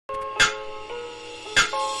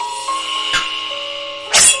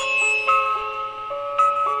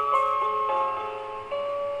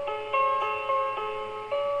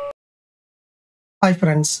Hi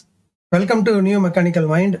friends, welcome to New Mechanical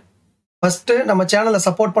Mind. First, நம்ம சேனலை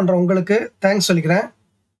support பண்ற உங்களுக்கு தேங்க்ஸ் சொல்லிக்கிறேன்.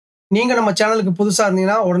 நீங்க நம்ம சேனலுக்கு புதுசா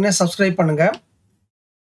இருந்தீங்கன்னா உடனே சப்ஸ்கிரைப் பண்ணுங்க.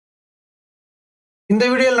 இந்த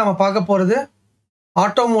வீடியோல நம்ம பார்க்க போறது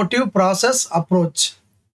ஆட்டோமோட்டிவ் ப்ராசஸ் அப்ரோச்.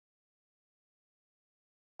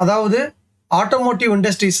 அதாவது ஆட்டோமோட்டிவ்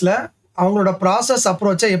இண்டஸ்ட்ரீஸ்ல அவங்களோட ப்ராசஸ்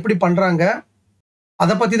அப்ரோச்சை எப்படி பண்றாங்க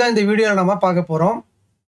அதை பத்தி தான் இந்த வீடியோல நம்ம பார்க்க போறோம்.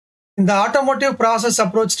 இந்த ஆட்டோமோட்டிவ் ப்ராசஸ்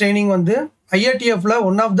அப்ரோச் ட்ரைனிங் வந்து IATFல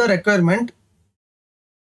ஒன் ஆஃப் த ரெக்யர்மெண்ட்.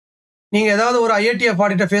 நீங்க ஏதாவது ஒரு IATF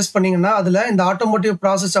ஆடிட்டை ஃபேஸ் பண்ணீங்கன்னா அதுல இந்த ஆட்டோமோட்டிவ்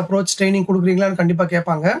ப்ராசஸ் அப்ரோச் ட்ரைனிங் கொடுக்குறீங்களான்னு கண்டிப்பா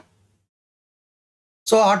கேட்பாங்க.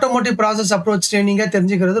 ஸோ ஆட்டோமோட்டிவ் ப்ராசஸ் அப்ரோச் ட்ரைனிங்கை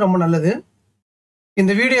தெரிஞ்சுக்கிறது ரொம்ப நல்லது.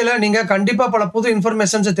 இந்த வீடியோல நீங்க கண்டிப்பா பல புது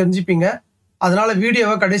இன்ஃபர்மேஷன்ஸை தெரிஞ்சுப்பீங்க. அதனால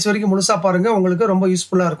வீடியோவை கடைசி வரைக்கும் முழுசா பாருங்க, உங்களுக்கு ரொம்ப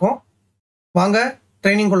யூஸ்ஃபுல்லா இருக்கும். வாங்க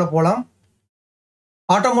ட்ரைனிங்குள்ள போகலாம்.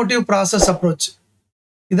 ஆட்டோமோட்டிவ் ப்ராசஸ் அப்ரோச்,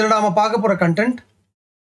 இதில் நாம பார்க்க போற content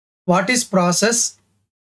what is process,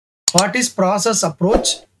 what is process approach,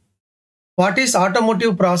 what is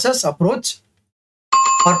automotive process approach,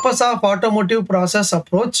 purpose of automotive process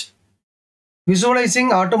approach,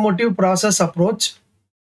 visualising automotive process approach,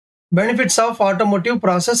 benefits of automotive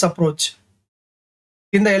process approach.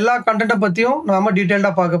 இந்த எல்லா கண்டென்ட்டை பற்றியும் நாம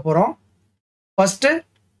டீட்டெயில்டாக பார்க்க போகிறோம். First,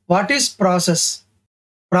 what is process.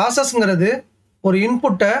 ப்ராசஸ்ங்கிறது ஒரு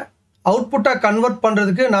இன்புட்டை அவுட்புட்டை கன்வெர்ட்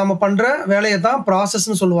பண்ணுறதுக்கு நாம் பண்ணுற வேலையை தான்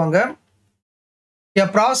ப்ராசஸ்ன்னு சொல்லுவாங்க. A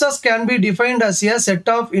process can be defined as a set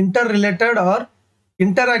of interrelated or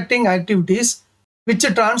interacting activities which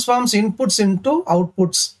transforms inputs into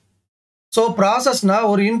outputs. So ப்ராசஸ்னா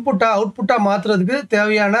ஒரு இன்புட்டை அவுட்புட்டாக மாற்றுறதுக்கு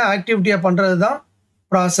தேவையான ஆக்டிவிட்டியை பண்ணுறது தான்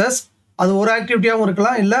ப்ராசஸ். அது ஒரு ஆக்டிவிட்டியாகவும்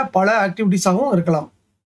இருக்கலாம், இல்லை பல ஆக்டிவிட்டிஸாகவும் இருக்கலாம்.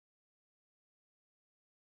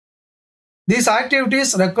 These activities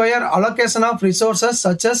require allocation of resources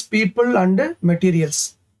such as people and materials.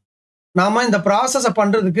 நாம இந்த ப்ராசஸை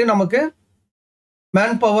பண்ணுறதுக்கு நமக்கு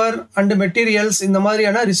மேன் பவர் அண்ட் மெட்டீரியல்ஸ் இந்த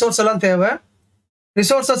மாதிரியான ரிசோர்ஸ் எல்லாம் தேவை.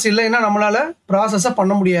 ரிசோர்ஸஸ் இல்லைன்னா நம்மளால ப்ராசஸை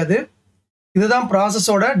பண்ண முடியாது. இதுதான்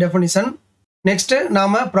ப்ராசஸோட டெஃபினிஷன். நெக்ஸ்ட்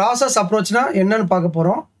நாம ப்ராசஸ் அப்ரோச்னா என்னன்னு பார்க்க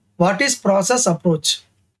போறோம். What is process approach?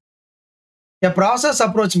 A process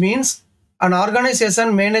approach means an organization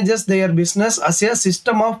manages their business as a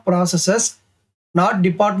system of processes, not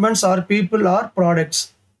departments or people or products.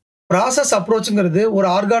 Process அப்ரோச்சுங்கிறது ஒரு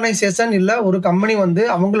ஆர்கனைசேஷன் இல்லை ஒரு கம்பெனி வந்து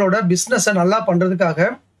அவங்களோட பிஸ்னஸை நல்லா பண்ணுறதுக்காக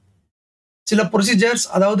சில ப்ரொசீஜர்ஸ்,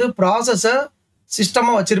 அதாவது ப்ராசஸை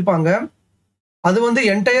சிஸ்டமாக வச்சுருப்பாங்க. அது வந்து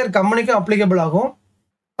என்டையர் கம்பெனிக்கும் அப்ளிகபிள் ஆகும்.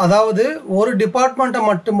 அதாவது ஒரு டிபார்ட்மெண்ட்டை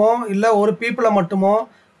மட்டுமோ இல்லை ஒரு பீப்புளை மட்டுமோ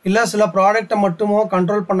இல்லை சில ப்ராடக்டை மட்டுமோ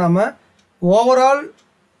கண்ட்ரோல் பண்ணாமல் ஓவரால்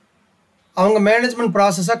அவங்க மேனேஜ்மெண்ட்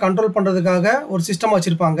ப்ராசஸை கண்ட்ரோல் பண்ணுறதுக்காக ஒரு சிஸ்டம்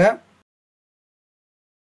வச்சுருப்பாங்க.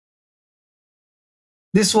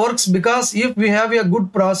 This works because if we have a good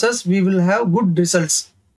process, we will have good results.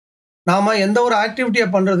 நாம எந்த ஒரு ஆக்டிவிட்டியை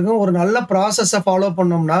பண்ணுறதுக்கும் ஒரு நல்ல ப்ராசஸை ஃபாலோ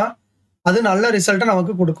பண்ணோம்னா அது நல்ல ரிசல்ட்டை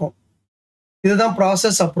நமக்கு கொடுக்கும். இதுதான்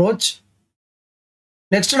ப்ராசஸ் அப்ரோச்.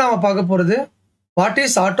 நெக்ஸ்ட் நாம பார்க்க போகிறது what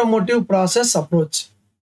is automotive process approach.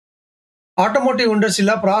 Automotive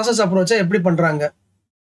இண்டஸ்ட்ரியில் ப்ராசஸ் அப்ரோச்சை எப்படி பண்ணுறாங்க?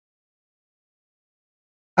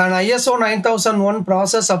 An ISO 9001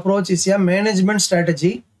 process approach is a management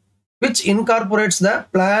strategy which incorporates the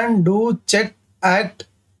plan, do, check, act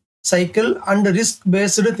cycle and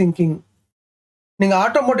risk-based thinking. நீங்கள்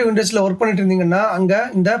ஆட்டோமோட்டிவ் இண்டஸ்ட்ரியில் ஒர்க் பண்ணிட்டு இருந்தீங்கன்னா அங்கே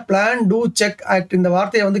இந்த பிளான், டூ, செக், ஆக்ட் இந்த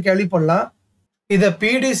வார்த்தையை வந்து கேள்விப்படலாம். இதை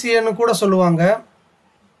PDCன்னு கூட சொல்லுவாங்க.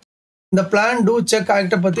 இந்த பிளான், டூ, செக்,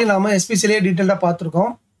 ஆக்டை பற்றி நாம் எஸ்பெஷலியே டீட்டெயிலாக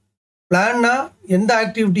பார்த்துருக்கோம். பிளான்னா எந்த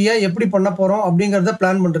ஆக்டிவிட்டியை எப்படி பண்ண போகிறோம் அப்படிங்கிறத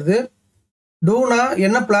பிளான் பண்ணுறது. டூனா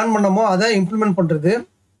என்ன பிளான் பண்ணமோ அதை இம்ப்ளிமெண்ட் பண்ணுறது.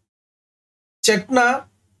 செக்னா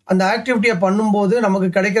அந்த ஆக்டிவிட்டியை பண்ணும்போது நமக்கு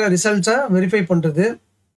கிடைக்கிற ரிசல்ட்ஸை வெரிஃபை பண்ணுறது.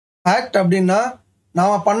 ஆக்ட் அப்படின்னா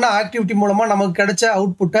நாம் பண்ண ஆக்டிவிட்டி மூலமாக நமக்கு கிடைச்ச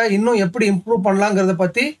அவுட்புட்டை இன்னும் எப்படி இம்ப்ரூவ் பண்ணலாங்கிறத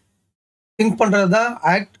பற்றி திங்க் பண்ணுறது தான்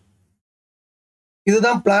ஆக்ட்.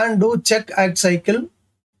 இதுதான் plan, two, check, act cycle.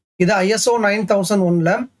 இது ISO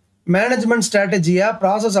 9001ல் மேனேஜ்மெண்ட் ஸ்ட்ராட்டஜியா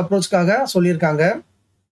ப்ராசஸ் அப்ரோச்காக சொல்லியிருக்காங்க.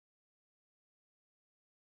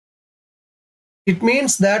 It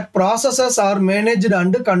means that processes are managed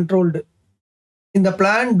and controlled. இந்த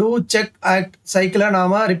பிளான், டூ, செக், ஆக்ட் சைக்கிளை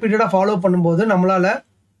நாம ரிப்பீட்டடாக ஃபாலோ பண்ணும்போது நம்மளால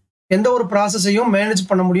எந்த ஒரு ப்ராசஸையும் மேனேஜ்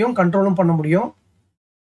பண்ண முடியும், கண்ட்ரோலும் பண்ண முடியும்.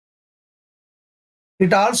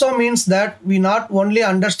 It also means that we not only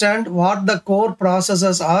understand what the core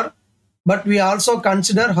processes are, but we also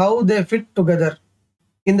consider how they fit together.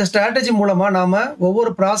 இந்த ஸ்ட்ராட்டஜி மூலமா நாம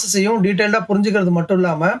ஒவ்வொரு ப்ராசஸையும் டீட்டெயில்டாக புரிஞ்சுக்கிறது மட்டும்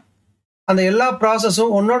இல்லாமல் அந்த எல்லா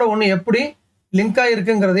ப்ராசஸும் ஒன்னோட ஒன்று எப்படி லிங்க்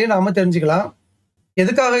ஆகிருக்குங்கிறதையும் நாம் தெரிஞ்சுக்கலாம்.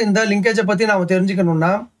 எதுக்காக இந்த லிங்கேஜை பற்றி நாம்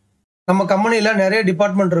தெரிஞ்சுக்கணும்னா, நம்ம கம்பெனியில் நிறைய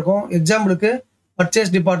டிபார்ட்மெண்ட் இருக்கும். எக்ஸாம்பிளுக்கு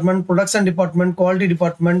purchase department, production department, quality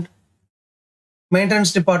department,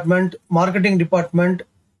 maintenance department, marketing department,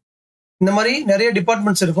 இந்த மாதிரி நிறைய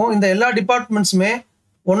டிபார்ட்மெண்ட்ஸ் இருக்கும். இந்த எல்லா டிபார்ட்மெண்ட்ஸுமே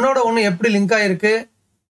ஒன்னோட ஒன்று எப்படி லிங்க் ஆகிருக்கு,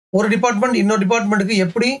 ஒரு டிபார்ட்மெண்ட் இன்னொரு டிபார்ட்மெண்ட்டுக்கு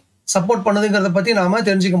எப்படி சப்போர்ட் பண்ணுதுங்கிறத பற்றி நாம்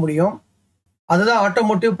தெரிஞ்சுக்க முடியும். அதுதான்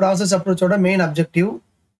ஆட்டோமோட்டிவ் ப்ராசஸ் அப்ரோச்சோட மெயின் அப்ஜெக்டிவ்.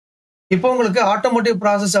 இப்போ உங்களுக்கு ஆட்டோமோட்டிவ்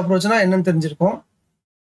ப்ராசஸ் அப்ரோச்னா என்னன்னு தெரிஞ்சிருக்கும்.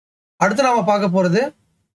 அடுத்து நாம் பார்க்க போகிறது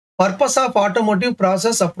purpose of automotive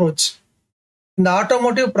process approach. இந்த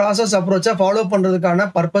ஆட்டோமோட்டிவ் ப்ராசஸ் அப்ரோச்சை ஃபாலோ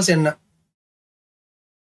பண்ணுறதுக்கான பர்பஸ் என்ன?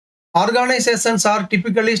 Organizations are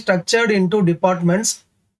typically structured into departments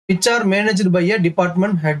which are managed by a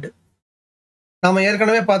department head. நாம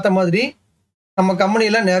ஏற்கனவே பார்த்த மாதிரி நம்ம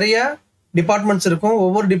கம்பெனியில் நிறைய டிபார்ட்மெண்ட்ஸ் இருக்கும்.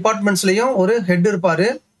 ஒவ்வொரு டிபார்ட்மெண்ட்ஸ்லையும் ஒரு ஹெட் இருப்பார்.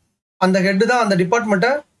 அந்த ஹெட்டு தான் அந்த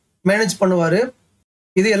டிபார்ட்மெண்ட்டை மேனேஜ் பண்ணுவார்.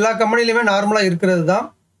 இது எல்லா கம்பெனிலையுமே நார்மலாக இருக்கிறது தான்.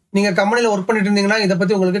 நீங்கள் கம்பெனியில் ஒர்க் பண்ணிட்டு இருந்தீங்கன்னா இதை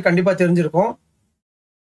பற்றி உங்களுக்கு கண்டிப்பாக தெரிஞ்சிருக்கும்.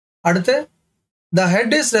 அடுத்து the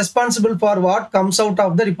head is responsible for what comes out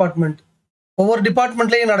of the department. ஒவ்வொரு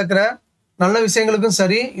டிபார்ட்மெண்ட்லேயும் நடக்கிற நல்ல விஷயங்களுக்கும்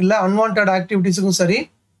சரி இல்லை அன்வான்ட் ஆக்டிவிட்டீஸுக்கும் சரி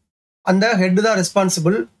அந்த ஹெட் தான்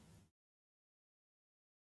responsible.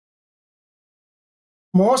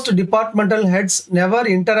 Most departmental heads never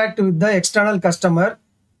interact with the external customer,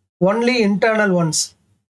 only internal ones.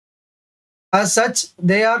 As such,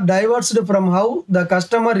 they are divorced from how the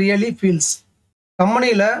customer really feels.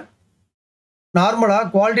 கம்பெனியில் நார்மலாக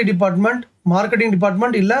குவாலிட்டி டிபார்ட்மெண்ட், மார்க்கெட்டிங்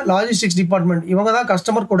டிபார்ட்மெண்ட் இல்லை லாஜிஸ்டிக்ஸ் டிபார்ட்மெண்ட் இவங்க தான்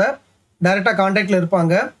customer கூட டைரெக்டாக கான்டாக்டில்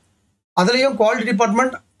இருப்பாங்க. அதுலேயும்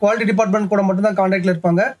quality department கூட மட்டும்தான் கான்டாக்டில்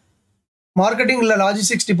இருப்பாங்க. மார்க்கெட்டிங் இல்லை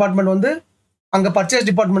லாஜிஸ்டிக்ஸ் டிபார்ட்மெண்ட் வந்து அங்கே பர்ச்சேஸ்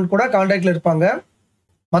டிபார்ட்மெண்ட் கூட கான்டாக்டில் இருப்பாங்க.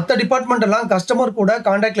 மற்ற டிபார்ட்மெண்ட் எல்லாம் கஸ்டமர் கூட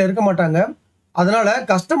கான்டாக்டில் இருக்க மாட்டாங்க. அதனால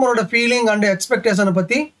கஸ்டமரோட ஃபீலிங் அண்ட் எக்ஸ்பெக்டேஷனை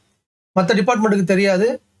பற்றி மற்ற டிபார்ட்மெண்ட்டுக்கு தெரியாது.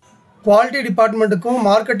 குவாலிட்டி டிபார்ட்மெண்ட்டுக்கும்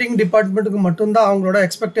மார்க்கெட்டிங் டிபார்ட்மெண்ட்டுக்கும் மட்டும்தான் அவங்களோட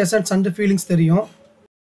எக்ஸ்பெக்டேஷன்ஸ் அண்ட் ஃபீலிங்ஸ் தெரியும்.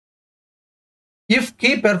 If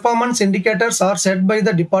key performance indicators are set by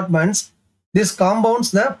the departments, this compounds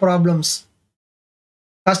the problems.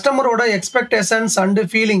 கஸ்டமரோட எக்ஸ்பெக்டேஷன்ஸ் அண்ட்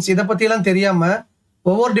ஃபீலிங்ஸ் இதை பற்றிலாம் தெரியாமல்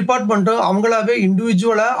ஒவ்வொரு டிபார்ட்மெண்ட்டும் அவங்களாவே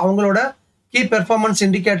இண்டிவிஜுவலாக அவங்களோட கீ பெர்ஃபார்மன்ஸ்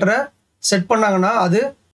இண்டிகேட்டரை செட் பண்ணாங்கன்னா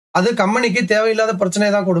அது கம்பெனிக்கு தேவையில்லாத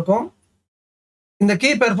பிரச்சனையை தான் கொடுக்கும். இந்த கீ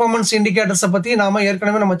பெர்ஃபார்மன்ஸ் இண்டிகேட்டர்ஸை பற்றி நாம்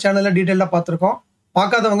ஏற்கனவே நம்ம சேனலில் டீட்டெயிலாக பார்த்துருக்கோம்.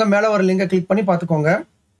 பார்க்காதவங்க மேலே வர லிங்கை கிளிக் பண்ணி பார்த்துக்கோங்க.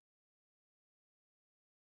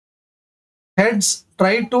 Heads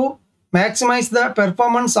try to maximize the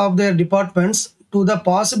performance of their departments to the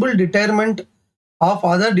possible detriment of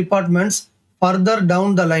other departments further down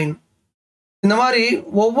the line. இந்த மாதிரி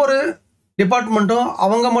ஒவ்வொரு டிபார்ட்மெண்ட்டும்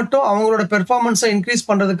அவங்க மட்டும் அவங்களோட பெர்ஃபார்மன்ஸை இன்க்ரீஸ்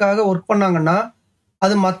பண்ணுறதுக்காக ஒர்க் பண்ணாங்கன்னா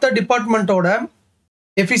அது மற்ற டிபார்ட்மெண்ட்டோட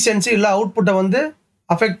எஃபிஷியன்சி இல்லை அவுட்புட்டை வந்து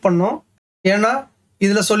அஃபெக்ட் பண்ணும். ஏன்னா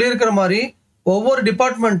இதில் சொல்லியிருக்கிற மாதிரி ஒவ்வொரு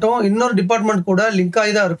டிபார்ட்மெண்ட்டும் இன்னொரு டிபார்ட்மெண்ட் கூட லிங்க்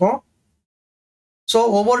ஆகி தான் இருக்கும். ஸோ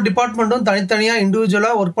ஒவ்வொரு டிபார்ட்மெண்ட்டும் தனித்தனியாக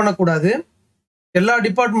இண்டிவிஜுவலாக ஒர்க் பண்ணக்கூடாது. எல்லா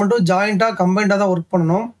டிபார்ட்மெண்ட்டும் ஜாயிண்ட்டாக கம்பைண்டாக தான் ஒர்க்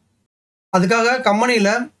பண்ணணும். அதுக்காக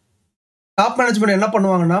கம்பெனியில் டாப் மேனேஜ்மெண்ட் என்ன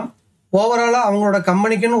பண்ணுவாங்கன்னா ஓவராலாக அவங்களோட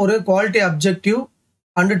கம்பெனிக்குன்னு ஒரு குவாலிட்டி அப்ஜெக்டிவ்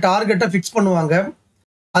அண்டு டார்கெட்டை ஃபிக்ஸ் பண்ணுவாங்க.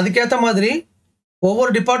 அதுக்கேற்ற மாதிரி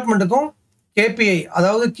ஒவ்வொரு டிபார்ட்மெண்ட்டுக்கும் கேபிஐ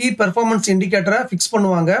அதாவது கீ பெர்ஃபார்மன்ஸ் இண்டிகேட்டரை ஃபிக்ஸ்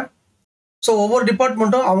பண்ணுவாங்க. ஸோ ஒவ்வொரு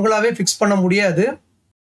டிபார்ட்மெண்ட்டும் அவங்களாவே ஃபிக்ஸ் பண்ண முடியாது.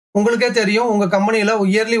 உங்களுக்கே தெரியும் உங்கள் கம்பெனியில்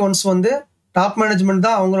இயர்லி ஒன்ஸ் வந்து டாப் மேனேஜ்மெண்ட்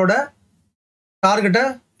தான் அவங்களோட டார்கெட்டை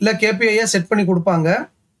இல்லை கேபிஐயை செட் பண்ணி கொடுப்பாங்க.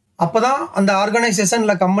 அப்போ தான் அந்த ஆர்கனைசேஷன்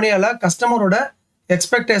இல்லை கம்பெனியால் கஸ்டமரோட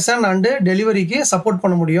எக்ஸ்பெக்டேஷன் அண்டு டெலிவரிக்கு சப்போர்ட்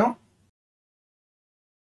பண்ண முடியும்.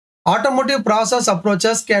 Automotive process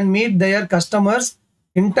approaches can meet their customers'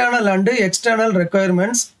 internal and external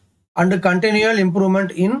requirements and continual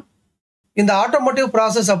improvement in. இந்த ஆட்டோமோட்டிவ்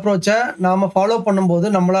ப்ராசஸ் அப்ரோச்சை நாம் ஃபாலோ பண்ணும்போது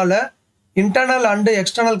நம்மளால் இன்டர்னல் அண்டு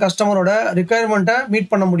எக்ஸ்டர்னல் கஸ்டமரோட ரிக்குயர்மெண்ட்டை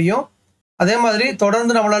மீட் பண்ண முடியும். அதே மாதிரி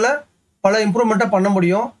தொடர்ந்து நம்மளால் பல இம்ப்ரூவ்மெண்ட்டை பண்ண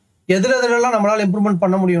முடியும். எதுலெல்லாம் நம்மளால் இம்ப்ரூவ்மெண்ட்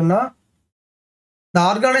பண்ண முடியும்னா the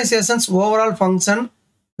organization's overall function,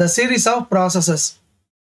 the series of processes.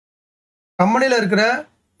 கம்பெனியில் இருக்கிற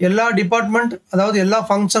எல்லா டிபார்ட்மெண்ட் அதாவது எல்லா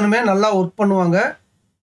ஃபங்க்ஷனுமே நல்லா ஒர்க் பண்ணுவாங்க.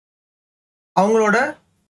 அவங்களோட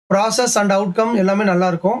ப்ராசஸ் அண்ட் அவுட்கம் எல்லாமே நல்லா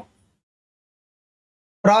இருக்கும்.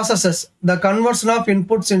 Processes the conversion of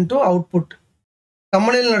inputs into output.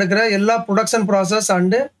 கம்பெனியில் நடக்கிற எல்லா production process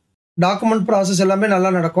and document process எல்லாமே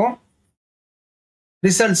நல்லா நடக்கும்.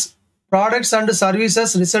 Results products and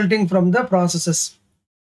services resulting from the processes.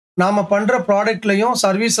 நாம் பண்ணுற ப்ராடக்ட்லையும்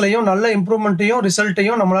சர்வீஸ்லையும் நல்ல இம்ப்ரூவ்மெண்ட்டையும்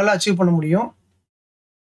ரிசல்ட்டையும் நம்மளால் அச்சீவ் பண்ண முடியும்.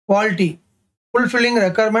 Quality fulfilling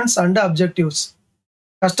requirements and objectives.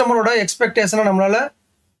 கஸ்டமரோட எக்ஸ்பெக்டேஷனை நம்மளால்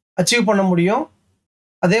அச்சீவ் பண்ண முடியும்.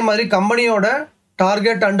 அதே மாதிரி கம்பெனியோட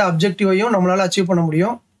டார்கெட் அண்ட் அப்ஜெக்டிவையும் நம்மளால் அச்சீவ் பண்ண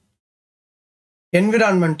முடியும்.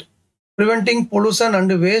 Environment preventing pollution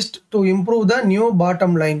and waste to improve the new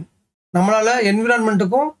bottom line. நம்மளால்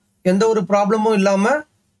என்விரான்மெண்ட்டுக்கும் எந்த ஒரு ப்ராப்ளமும் இல்லாமல்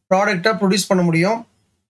ப்ராடக்டை ப்ரொடியூஸ் பண்ண முடியும்.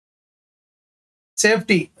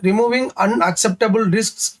 Safety, removing unacceptable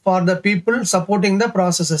risks for the people supporting the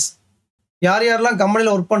processes. யார் யாரெல்லாம்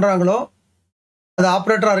கம்பெனியில் ஒர்க் பண்ணுறாங்களோ, அது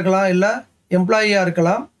ஆப்ரேட்டராக இருக்கலாம், இல்லை எம்ப்ளாயியாக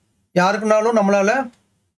இருக்கலாம், யாருக்குனாலும் நம்மளால்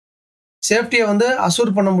சேஃப்டியை வந்து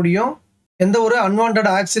அசூர் பண்ண முடியும். எந்த ஒரு அன்வான்ட்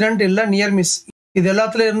ஆக்சிடென்ட் இல்லை நியர் மிஸ், இது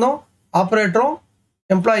எல்லாத்துல இருந்தும் ஆப்ரேட்டரும்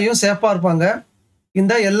எம்ப்ளாயியும் சேஃபாக இருப்பாங்க.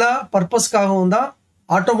 இந்த எல்லா பர்பஸ்க்காகவும் தான்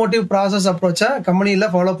ஆட்டோமோட்டிவ் ப்ராசஸ் அப்ரோச்சை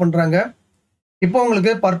கம்பெனியில் ஃபாலோ பண்ணுறாங்க. இப்போ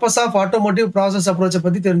உங்களுக்கு பர்பஸ் ஆஃப் ஆட்டோமோட்டிவ் ப்ராசஸ் அப்ரோச்சை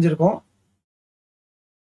பற்றி தெரிஞ்சிருக்கும்.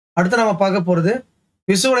 அடுத்து நம்ம பார்க்க போகிறது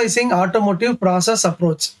விசுவலைசிங் ஆட்டோமோட்டிவ் ப்ராசஸ்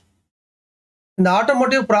அப்ரோச். இந்த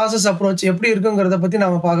ஆட்டோமோட்டிவ் ப்ராசஸ் அப்ரோச் எப்படி இருக்குங்கிறத பற்றி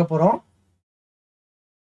நாம் பார்க்க போகிறோம்.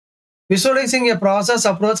 Visualizing a process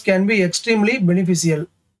approach can be extremely beneficial.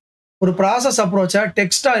 ஒரு ப்ராசஸ் அப்ரோச்சை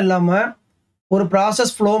டெக்ஸ்டாக இல்லாமல் ஒரு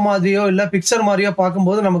ப்ராசஸ் ஃப்ளோ மாதிரியோ இல்லை பிக்சர் மாதிரியோ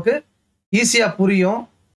பார்க்கும்போது நமக்கு ஈஸியாக புரியும்.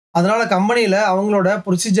 அதனால் கம்பெனியில் அவங்களோட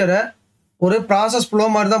ப்ரொசீஜரை ஒரு ப்ராசஸ் ஃப்ளோ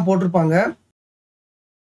மாதிரி தான் போட்டிருப்பாங்க.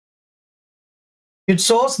 It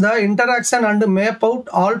shows the interaction and map out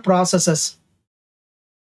all processes.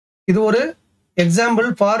 இது ஒரு எக்ஸாம்பிள்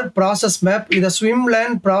ஃபார் ப்ராசஸ் மேப். இதை ஸ்விம்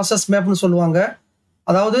லேன் ப்ராசஸ் மேப்னு சொல்லுவாங்க.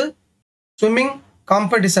 அதாவது ஸ்விம்மிங்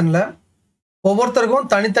காம்படிஷனில் ஒவ்வொருத்தருக்கும்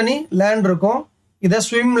தனித்தனி லேண்ட் இருக்கும். இதை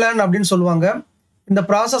ஸ்விம் லேன் அப்படின்னு சொல்லுவாங்க. இந்த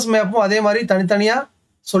ப்ராசஸ் மேப்பும் அதே மாதிரி தனித்தனியாக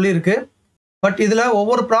சொல்லியிருக்கு. பட் இதில்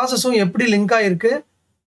ஒவ்வொரு ப்ராசஸும் எப்படி லிங்க் ஆகிருக்கு,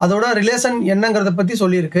 அதோட ரிலேஷன் என்னங்கிறத பற்றி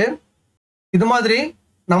சொல்லியிருக்கு. இது மாதிரி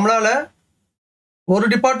நம்மளால் ஒரு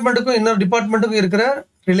டிபார்ட்மெண்ட்டுக்கும் இன்னொரு டிபார்ட்மெண்ட்டுக்கும் இருக்கிற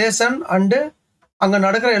ரிலேஷன் அண்டு அங்கே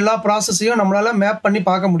நடக்கிற எல்லா ப்ராசஸையும் நம்மளால் மேப் பண்ணி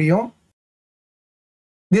பார்க்க முடியும்.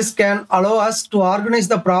 This can allow us to organize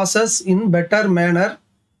the process in better manner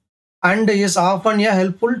and is often a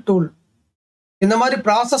helpful tool. இந்த மாதிரி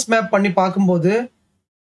ப்ராசஸ் மேப் பண்ணி பார்க்கும்போது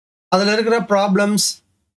அதில் இருக்கிற ப்ராப்ளம்ஸ்,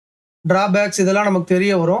 ட்ராபேக்ஸ் இதெல்லாம் நமக்கு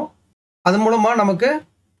தெரிய வரும். அது மூலமாக நமக்கு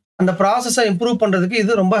அந்த ப்ராசஸை இம்ப்ரூவ் பண்ணுறதுக்கு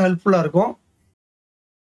இது ரொம்ப ஹெல்ப்ஃபுல்லாக இருக்கும்.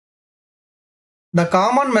 The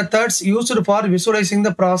common methods used for visualizing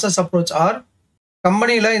the process approach are,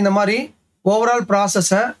 கம்பெனியில் இந்த மாதிரி ஓவரால்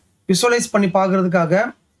ப்ராசஸை விசுவலைஸ் பண்ணி பார்க்குறதுக்காக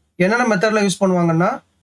என்னென்ன மெத்தடில் யூஸ் பண்ணுவாங்கன்னா,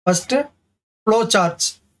 first flow charts.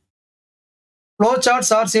 Flow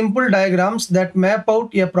charts R simple diagrams that map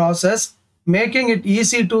out a process, making it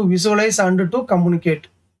easy to visualise and to communicate.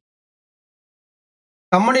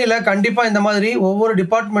 கம்பெனியில் கண்டிப்பாக இந்த மாதிரி ஒவ்வொரு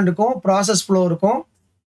டிபார்ட்மெண்ட்டுக்கும் ப்ராசஸ் ஃப்ளோ இருக்கும்.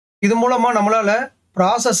 இது மூலமாக நம்மளால்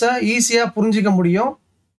ப்ராசஸை ஈஸியாக புரிஞ்சிக்க முடியும்.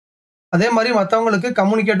 அதே மாதிரி மற்றவங்களுக்கு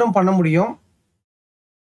கம்யூனிகேட்டும் பண்ண முடியும்.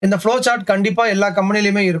 இந்த ஃப்ளோ சார்ட் கண்டிப்பாக எல்லா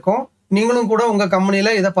கம்பெனிலையுமே இருக்கும். நீங்களும் கூட உங்கள்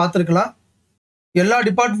கம்பெனியில் இதை பார்த்துருக்கலாம். எல்லா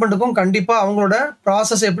டிபார்ட்மெண்ட்டுக்கும் கண்டிப்பாக அவங்களோட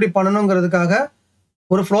ப்ராசஸ் எப்படி பண்ணணுங்கிறதுக்காக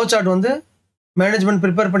ஒரு ஃப்ளோ சார்ட் வந்து மேனேஜ்மெண்ட்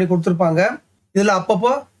ப்ரிப்பேர் பண்ணி கொடுத்துருப்பாங்க. இதில்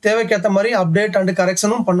அப்பப்போ தேவைக்கேற்ற மாதிரி அப்டேட் அண்டு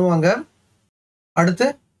கரெக்ஷனும் பண்ணுவாங்க. அடுத்து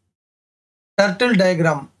turtle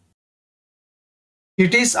diagram.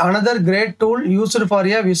 It is another great tool used for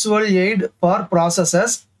a visual eight for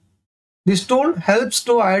processes. This tool helps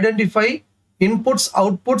to identify inputs,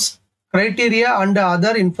 outputs, criteria and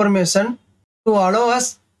other information to allow us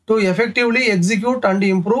to effectively execute and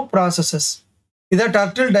improve processes. இதை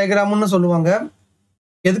turtle டயக்ராம்னு சொல்லுவாங்க.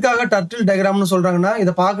 எதுக்காக turtle டயக்ராம்னு சொல்கிறாங்கன்னா,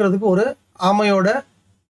 இதை பார்க்குறதுக்கு ஒரு ஆமையோட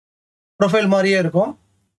profile மாதிரியே இருக்கும்.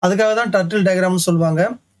 அதுக்காக தான் டர்ட்டில் டயக்ராம்னு சொல்லுவாங்க.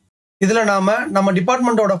 இதில் நம்ம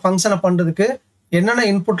டிபார்ட்மெண்ட்டோட ஃபங்க்ஷனை பண்ணுறதுக்கு என்னென்ன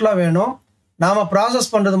இன்புட்லாம் வேணும், நாம்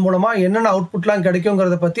ப்ராசஸ் பண்ணுறது மூலமாக என்னென்ன அவுட்புட்லாம்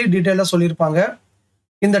கிடைக்குங்கிறத பற்றி டீட்டெயிலாக சொல்லியிருப்பாங்க.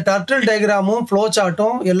 இந்த டர்ட்டில் டயக்ராமும் ஃப்ளோ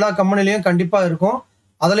சார்ட்டும் எல்லா கம்பெனிலையும் கண்டிப்பாக இருக்கும்.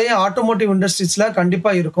 அதுலேயும் ஆட்டோமோட்டிவ் இண்டஸ்ட்ரீஸில்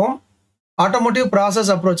கண்டிப்பாக இருக்கும். ஆட்டோமோட்டிவ்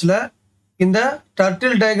ப்ராசஸ் அப்ரோச்சில் இந்த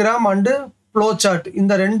turtle diagram and flow chart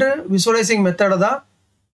இந்த ரெண்டு விசுவலைசிங் மெத்தடை தான்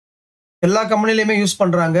எல்லா கம்பெனிலையுமே யூஸ்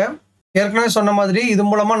பண்ணுறாங்க. ஏற்கனவே சொன்ன மாதிரி இது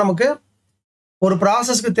மூலமாக நமக்கு ஒரு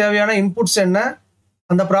ப்ராசஸ்க்கு தேவையான இன்புட்ஸ் என்ன,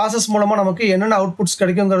 அந்த ப்ராசஸ் மூலமாக நமக்கு என்னென்ன அவுட்புட்ஸ்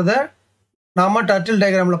கிடைக்குங்கிறத நாம் டர்ட்டில்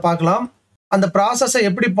டயக்ராமில் பார்க்கலாம். அந்த ப்ராசஸை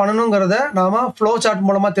எப்படி பண்ணணுங்கிறத நாம் ஃப்ளோ சார்ட்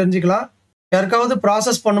மூலமாக தெரிஞ்சுக்கலாம். யாருக்காவது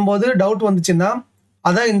ப்ராசஸ் பண்ணும்போது டவுட் வந்துச்சுன்னா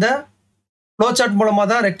அதை இந்த ஃப்ளோ சார்ட் மூலமாக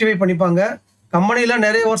தான் ரெக்டிஃபை பண்ணிப்பாங்க. கம்பெனியில்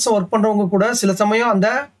நிறைய வருஷம் ஒர்க் பண்ணுறவங்க கூட சில சமயம் அந்த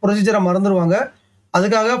ப்ரொசீஜரை மறந்துடுவாங்க.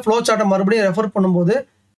 அதுக்காக ஃப்ளோ சார்ட்டை மறுபடியும் ரெஃபர் பண்ணும்போது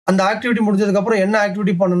அந்த ஆக்டிவிட்டி முடிஞ்சதுக்கப்புறம் என்ன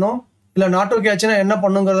ஆக்டிவிட்டி பண்ணணும், இல்லை நாட் ஓகே ஆச்சுன்னா என்ன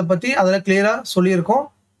பண்ணுங்கிறத பற்றி அதில் கிளியராக சொல்லியிருக்கோம்.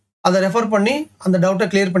 அதை ரெஃபர் பண்ணி அந்த டவுட்டை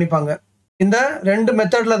கிளியர் பண்ணிப்பாங்க. இந்த ரெண்டு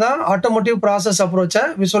மெத்தடில் தான் ஆட்டோமோட்டிவ் ப்ராசஸ் அப்ரோச்சை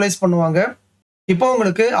விசுவலைஸ் பண்ணுவாங்க. இப்போ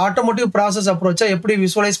உங்களுக்கு ஆட்டோமோட்டிவ் ப்ராசஸ் அப்ரோச்சை எப்படி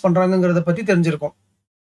விசுவலைஸ் பண்ணுறாங்கிறத பற்றி தெரிஞ்சிருக்கும்.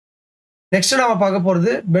 நெக்ஸ்ட் நாம பார்க்க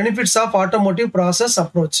போகிறது benefits of automotive process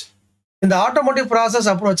approach. இந்த ஆட்டோமோட்டிவ் ப்ராசஸ்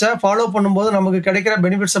அப்ரோச்சை ஃபாலோ பண்ணும்போது நமக்கு கிடைக்கிற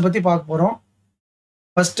பெனிஃபிட்ஸை பற்றி பார்க்க போகிறோம்.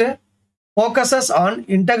 First, focuses on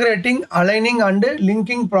integrating, aligning and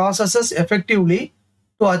linking processes effectively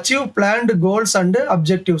to achieve planned goals and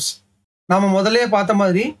objectives. நாம் முதலே பார்த்த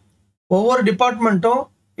மாதிரி ஒவ்வொரு டிபார்ட்மெண்ட்டும்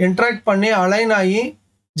இன்டராக்ட் பண்ணி அலைன் ஆகி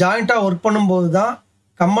ஜாயிண்ட்டாக ஒர்க் பண்ணும்போது தான்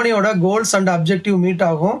கம்பெனியோட கோல்ஸ் அண்ட் அப்ஜெக்டிவ் மீட்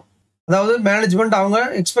ஆகும். அதாவது மேனேஜ்மெண்ட் அவங்க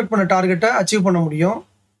எக்ஸ்பெக்ட் பண்ண டார்கெட்டை அச்சீவ் பண்ண முடியும்.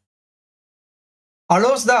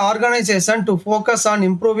 allows the organization to focus on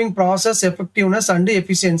improving process effectiveness and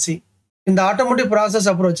efficiency. இந்த ஆட்டோமோட்டிவ் ப்ராசஸ்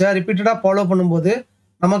அப்ரோச்சை ரிப்பீட்டடாக ஃபாலோ பண்ணும்போது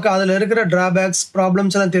நமக்கு அதில் இருக்கிற டிராபேக்ஸ்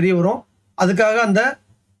ப்ராப்ளம்ஸ் எல்லாம் தெரிய வரும். அதுக்காக அந்த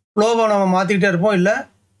ஃப்ளோவை நம்ம மாற்றிக்கிட்டே இருப்போம், இல்லை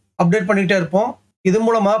அப்டேட் பண்ணிக்கிட்டே இருப்போம். இது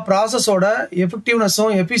மூலமாக ப்ராசஸோட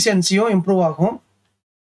எஃபெக்டிவ்னஸும் எஃபிஷியன்சியும் இம்ப்ரூவ் ஆகும்.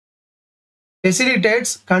 facilitates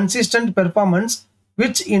consistent performance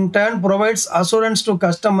which in turn provides assurance to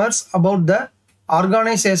customers about the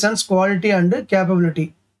organization's quality and capability.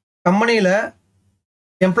 கம்பெனியில்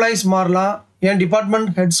எம்ப்ளாயீஸ் மாறலாம், ஏன் டிபார்ட்மெண்ட்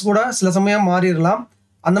ஹெட்ஸ் கூட சில சமயம் மாறிடலாம்.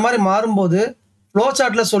 அந்த மாதிரி மாறும்போது ஃப்ளோ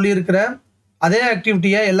சார்ட்டில் சொல்லியிருக்கிற அதே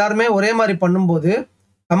ஆக்டிவிட்டியை எல்லாருமே ஒரே மாதிரி பண்ணும்போது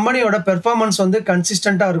கம்பெனியோட பெர்ஃபார்மன்ஸ் வந்து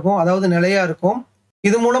கன்சிஸ்டண்ட்டாக இருக்கும், அதாவது நிலையாக இருக்கும்.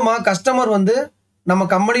 இது மூலமாக கஸ்டமர் வந்து நம்ம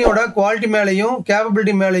கம்பெனியோட குவாலிட்டி மேலேயும்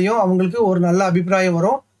கேப்பபிலிட்டி மேலேயும் அவங்களுக்கு ஒரு நல்ல அபிப்பிராயம்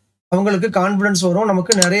வரும், அவங்களுக்கு கான்ஃபிடன்ஸ் வரும்,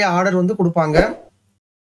 நமக்கு நிறைய ஆர்டர் வந்து கொடுப்பாங்க.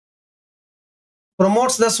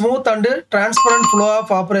 promotes the smooth and transparent flow of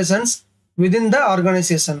operations within the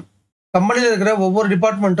organization. கம்பெனியில் இருக்கிற ஒவ்வொரு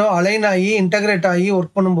டிபார்ட்மெண்ட்டும் அலைன் ஆகி இன்டகிரேட் ஆகி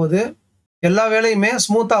ஒர்க் பண்ணும்போது எல்லா வேலையுமே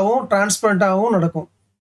ஸ்மூத்தாகவும் டிரான்ஸ்பரண்டாகவும் நடக்கும்.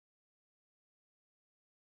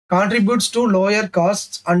 contributes to lower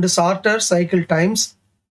costs and shorter cycle times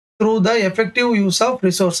through the effective use of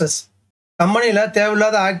resources. கம்பெனியில்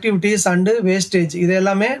தேவையில்லாத ஆக்டிவிட்டீஸ் அண்டு வேஸ்டேஜ் இது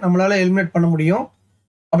எல்லாமே நம்மளால் எலிமினேட் பண்ண முடியும்.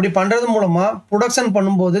 அப்படி பண்ணுறது மூலமாக ப்ரொடக்ஷன்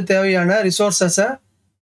பண்ணும்போது தேவையான ரிசோர்ஸஸை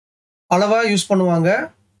அளவாக யூஸ் பண்ணுவாங்க.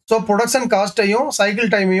 ஸோ ப்ரொடக்ஷன் காஸ்ட்டையும்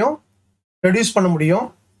சைக்கிள் டைமையும் ரெடியூஸ் பண்ண முடியும்.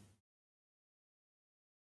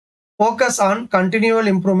 Focus on continual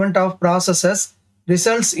improvement of processes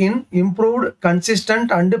results in improved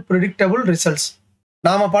consistent and predictable results.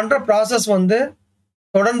 நாம் பண்ணுற ப்ராசஸ் வந்து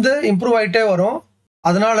தொடர்ந்து இம்ப்ரூவ் ஆகிட்டே வரும்.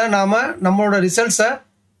 அதனால் நாம் நம்மளோட ரிசல்ட்ஸை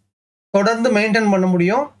தொடர்ந்து மெயின்டைன் பண்ண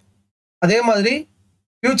முடியும். அதே மாதிரி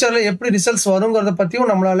ஃப்யூச்சரில் எப்படி ரிசல்ட்ஸ் வருங்கிறத பற்றியும்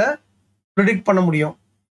நம்மளால் ப்ரிடிக்ட் பண்ண முடியும்.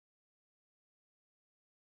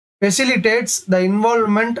 Facilitates the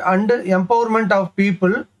involvement and empowerment of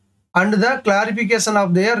people and the clarification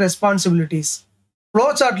of their responsibilities. Flow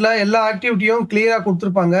சார்ட்டில் எல்லா ஆக்டிவிட்டியும் கிளியராக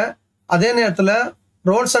கொடுத்துருப்பாங்க, அதே நேரத்தில்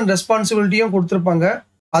ரோல்ஸ் அண்ட் ரெஸ்பான்சிபிலிட்டியும் கொடுத்துருப்பாங்க.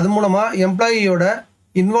 அது மூலமாக எம்ப்ளாயியோட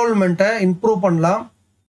இன்வால்வ்மெண்ட்டை இம்ப்ரூவ் பண்ணலாம்.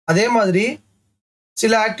 அதே மாதிரி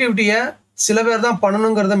சில ஆக்டிவிட்டியை சில பேர் தான்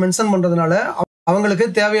பண்ணணுங்கிறத மென்ஷன் பண்ணுறதுனால அவங்களுக்கு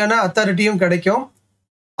தேவையான அத்தாரிட்டியும் கிடைக்கும்.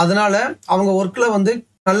 அதனால் அவங்க ஒர்க்கில் வந்து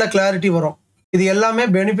நல்ல கிளாரிட்டி வரும். இது எல்லாமே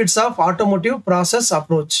benefits of automotive process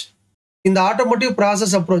approach. இந்த ஆட்டோமோட்டிவ்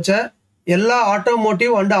ப்ராசஸ் அப்ரோச்சை எல்லா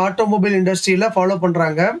ஆட்டோமோட்டிவ் அண்ட் ஆட்டோமொபைல் இண்டஸ்ட்ரியில் ஃபாலோ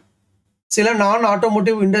பண்ணுறாங்க. சில நான்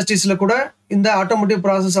ஆட்டோமோட்டிவ் இண்டஸ்ட்ரீஸில் கூட இந்த ஆட்டோமோட்டிவ்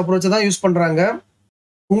ப்ராசஸ் அப்ரோச்சை தான் யூஸ் பண்ணுறாங்க.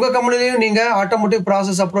 உங்கள் கம்பெனிலையும் நீங்கள் ஆட்டோமோட்டிவ்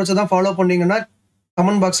ப்ராசஸ் அப்ரோச்சை தான் ஃபாலோ பண்ணீங்கன்னா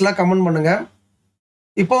கமெண்ட் பாக்ஸில் கமெண்ட் பண்ணுங்கள்.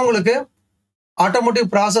 இப்போ உங்களுக்கு ஆட்டோமோட்டிவ்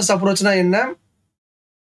ப்ராசஸ் அப்ரோச்னா என்ன,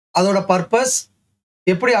 அதோட பர்பஸ்,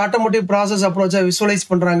 எப்படி ஆட்டோமோட்டிவ் ப்ராசஸ் அப்ரோச்சை விசுவலைஸ்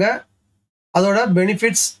பண்ணுறாங்க, அதோட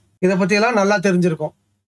பெனிஃபிட்ஸ், இதை பற்றியெல்லாம் நல்லா தெரிஞ்சிருக்கும்.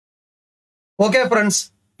 ஓகே ஃப்ரெண்ட்ஸ்,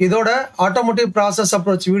 இதோட ஆட்டோமோட்டிவ் ப்ராசஸ்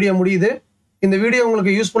அப்ரோச் வீடியோ முடியுது. இந்த வீடியோ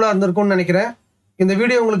உங்களுக்கு யூஸ்ஃபுல்லாக இருந்திருக்கும்னு நினைக்கிறேன். இந்த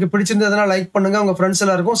வீடியோ உங்களுக்கு பிடிச்சிருந்ததுன்னா லைக் பண்ணுங்கள், உங்கள் ஃப்ரெண்ட்ஸ்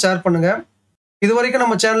எல்லாருக்கும் ஷேர் பண்ணுங்கள். இது வரைக்கும்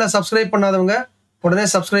நம்ம சேனலை சப்ஸ்கிரைப் பண்ணாதவங்க உடனே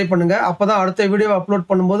சப்ஸ்கிரைப் பண்ணுங்கள். அப்போ தான் அடுத்த வீடியோவை அப்லோட்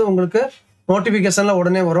பண்ணும்போது உங்களுக்கு நோட்டிஃபிகேஷனில்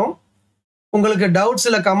உடனே வரும். உங்களுக்கு டவுட்ஸ்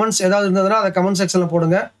இல்லை கமெண்ட்ஸ் ஏதாவது இருந்ததுன்னா அதை கமெண்ட் செக்ஷனில்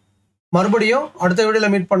போடுங்க. மறுபடியும் அடுத்த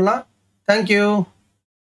வீடியோவில் மீட் பண்ணலாம். தேங்க்யூ.